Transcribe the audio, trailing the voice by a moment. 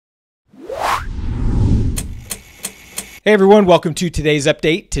Hey everyone, welcome to today's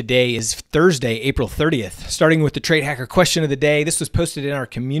update. Today is Thursday, April 30th. Starting with the TradeHacker question of the day. This was posted in our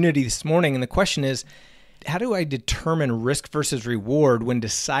community this morning, and the question is, how do I determine risk versus reward when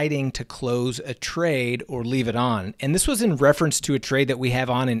deciding to close a trade or leave it on? And this was in reference to a trade that we have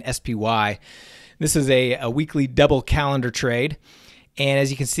on in SPY. This is a weekly double calendar trade. And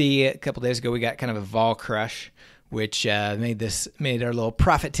as you can see, a couple days ago, we got kind of a vol crush, which made our little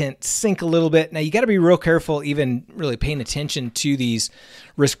profit tent sink a little bit. Now, you got to be real careful even really paying attention to these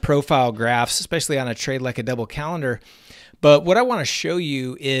risk profile graphs, especially on a trade like a double calendar. But what I want to show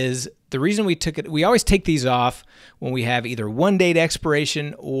you is the reason we took it. We always take these off when we have either 1 day to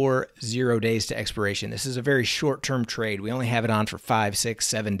expiration or 0 days to expiration. This is a very short-term trade. We only have it on for 5, 6,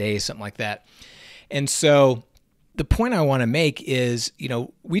 7 days, something like that. And so the point I want to make is,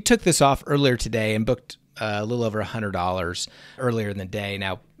 we took this off earlier today and booked a little over $100 earlier in the day.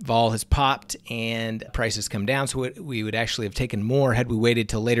 Now, vol has popped and prices come down, so we would actually have taken more had we waited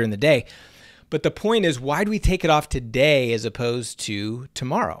till later in the day. But the point is, why do we take it off today as opposed to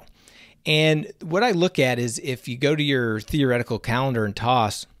tomorrow? And what I look at is if you go to your theoretical calendar and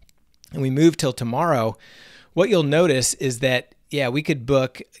toss, and we move till tomorrow, what you'll notice is that, yeah, we could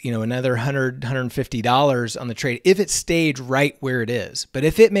book, another $100, $150 on the trade if it stayed right where it is. But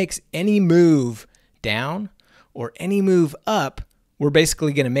if it makes any move down or any move up, we're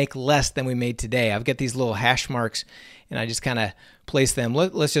basically going to make less than we made today. I've got these little hash marks and I just kind of place them.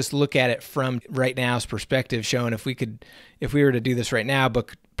 Let's just look at it from right now's perspective, showing if we were to do this right now,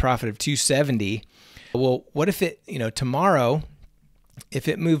 book profit of 270. Well, what if it, tomorrow, if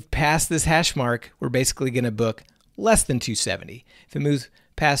it moved past this hash mark, we're basically going to book less than 270. If it moves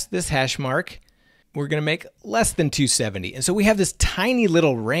past this hash mark, we're going to make less than 270. And so we have this tiny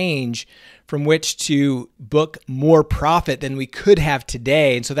little range from which to book more profit than we could have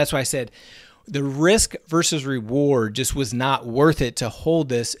today. And so that's why I said the risk versus reward just was not worth it to hold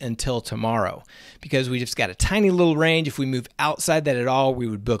this until tomorrow, because we just got a tiny little range. If we move outside that at all, we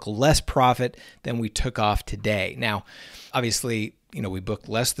would book less profit than we took off today. Now, obviously, we booked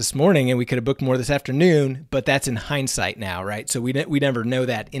less this morning and we could have booked more this afternoon, but that's in hindsight now, right? So we never know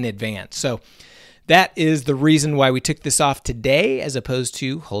that in advance. So that is the reason why we took this off today as opposed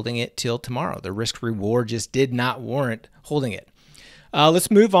to holding it till tomorrow. The risk reward just did not warrant holding it.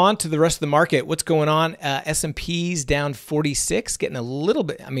 Let's move on to the rest of the market. What's going on? S&P's down 46, getting a little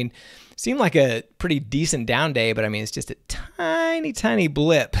bit, seemed like a pretty decent down day, but it's just a tiny, tiny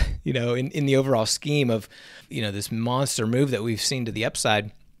blip, in the overall scheme of, this monster move that we've seen to the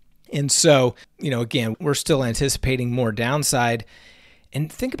upside. And so, again, we're still anticipating more downside.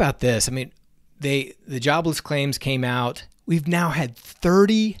 And think about this. The jobless claims came out. We've now had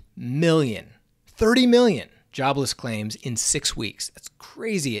 30 million jobless claims in 6 weeks. That's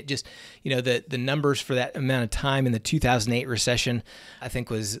crazy. It just, the numbers for that amount of time in the 2008 recession, I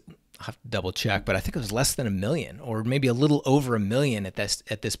think was, I'll have to double check, but I think it was less than 1 million, or maybe a little over 1 million at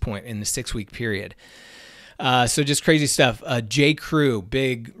this point in the 6 week period. So just crazy stuff. J. Crew,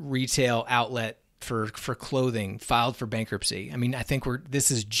 big retail outlet for clothing, filed for bankruptcy. I think this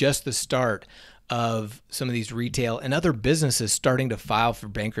is just the start of some of these retail and other businesses starting to file for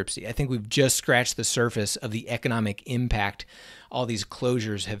bankruptcy. I think we've just scratched the surface of the economic impact all these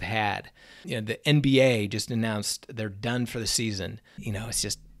closures have had. The NBA just announced they're done for the season. It's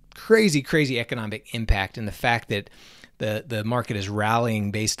just crazy, crazy economic impact, and the fact that the market is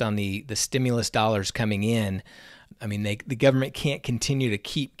rallying based on the stimulus dollars coming in. The government can't continue to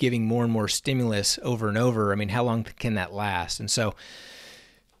keep giving more and more stimulus over and over. How long can that last? And so,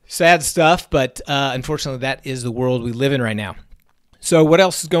 sad stuff, but unfortunately, that is the world we live in right now. So what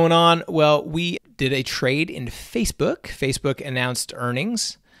else is going on? Well, we did a trade in Facebook. Facebook announced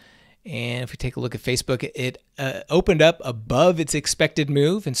earnings. And if we take a look at Facebook, it opened up above its expected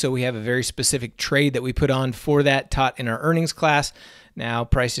move. And so we have a very specific trade that we put on for that, taught in our earnings class. Now,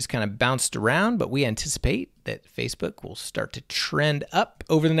 price just kind of bounced around, but we anticipate that Facebook will start to trend up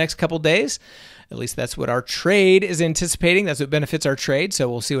over the next couple days. At least that's what our trade is anticipating. That's what benefits our trade. So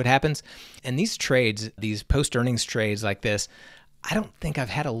we'll see what happens. And these trades, these post-earnings trades like this, I don't think I've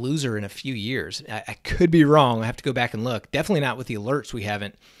had a loser in a few years. I could be wrong. I have to go back and look. Definitely not with the alerts, we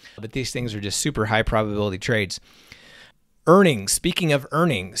haven't. But these things are just super high probability trades. Earnings. Speaking of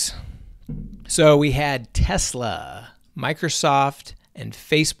earnings, so we had Tesla, Microsoft, and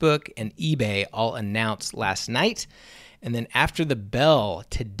Facebook and eBay all announced last night. And then after the bell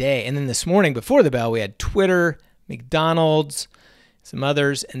today, and then this morning before the bell, we had Twitter, McDonald's, some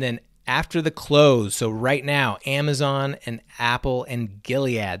others, and then after the close, so right now, Amazon and Apple and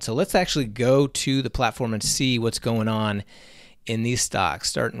Gilead. So let's actually go to the platform and see what's going on in these stocks,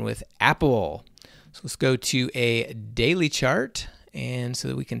 starting with Apple. So let's go to a daily chart, and so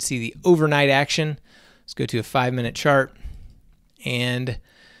that we can see the overnight action. Let's go to a 5-minute chart, and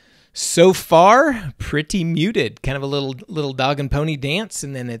so far pretty muted, kind of a little dog and pony dance,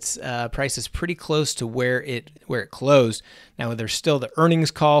 and then its price is pretty close to where it closed. Now there's still the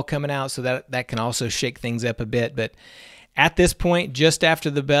earnings call coming out, so that can also shake things up a bit, but at this point, just after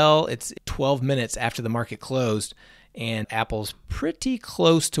the bell, it's 12 minutes after the market closed, and Apple's pretty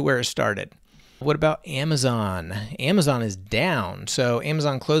close to where it started. What about Amazon? Amazon is down. So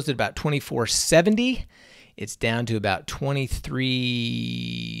Amazon closed at about 24.70. It's down to about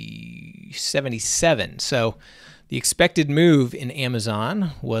 23.77. So the expected move in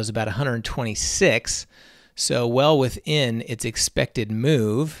Amazon was about 126. So well within its expected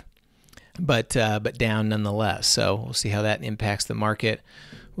move, but down nonetheless. So we'll see how that impacts the market.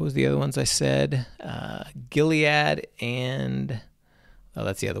 What was the other ones I said? Gilead and... oh,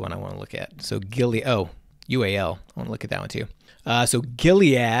 that's the other one I want to look at. So UAL. I want to look at that one too. So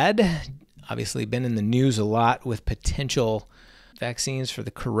Gilead, obviously been in the news a lot with potential vaccines for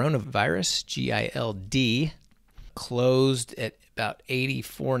the coronavirus, GILD, closed at about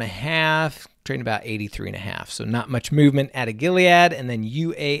 84.5, trading about 83.5. So not much movement out of Gilead. And then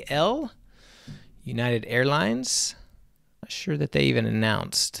UAL, United Airlines. Not sure that they even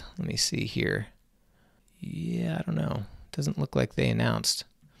announced. Let me see here. Yeah, I don't know. Doesn't look like they announced.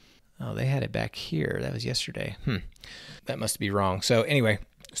 Oh, they had it back here. That was yesterday. That must be wrong. So anyway,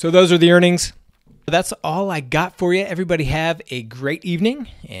 so those are the earnings. That's all I got for you. Everybody have a great evening,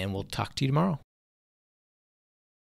 and we'll talk to you tomorrow.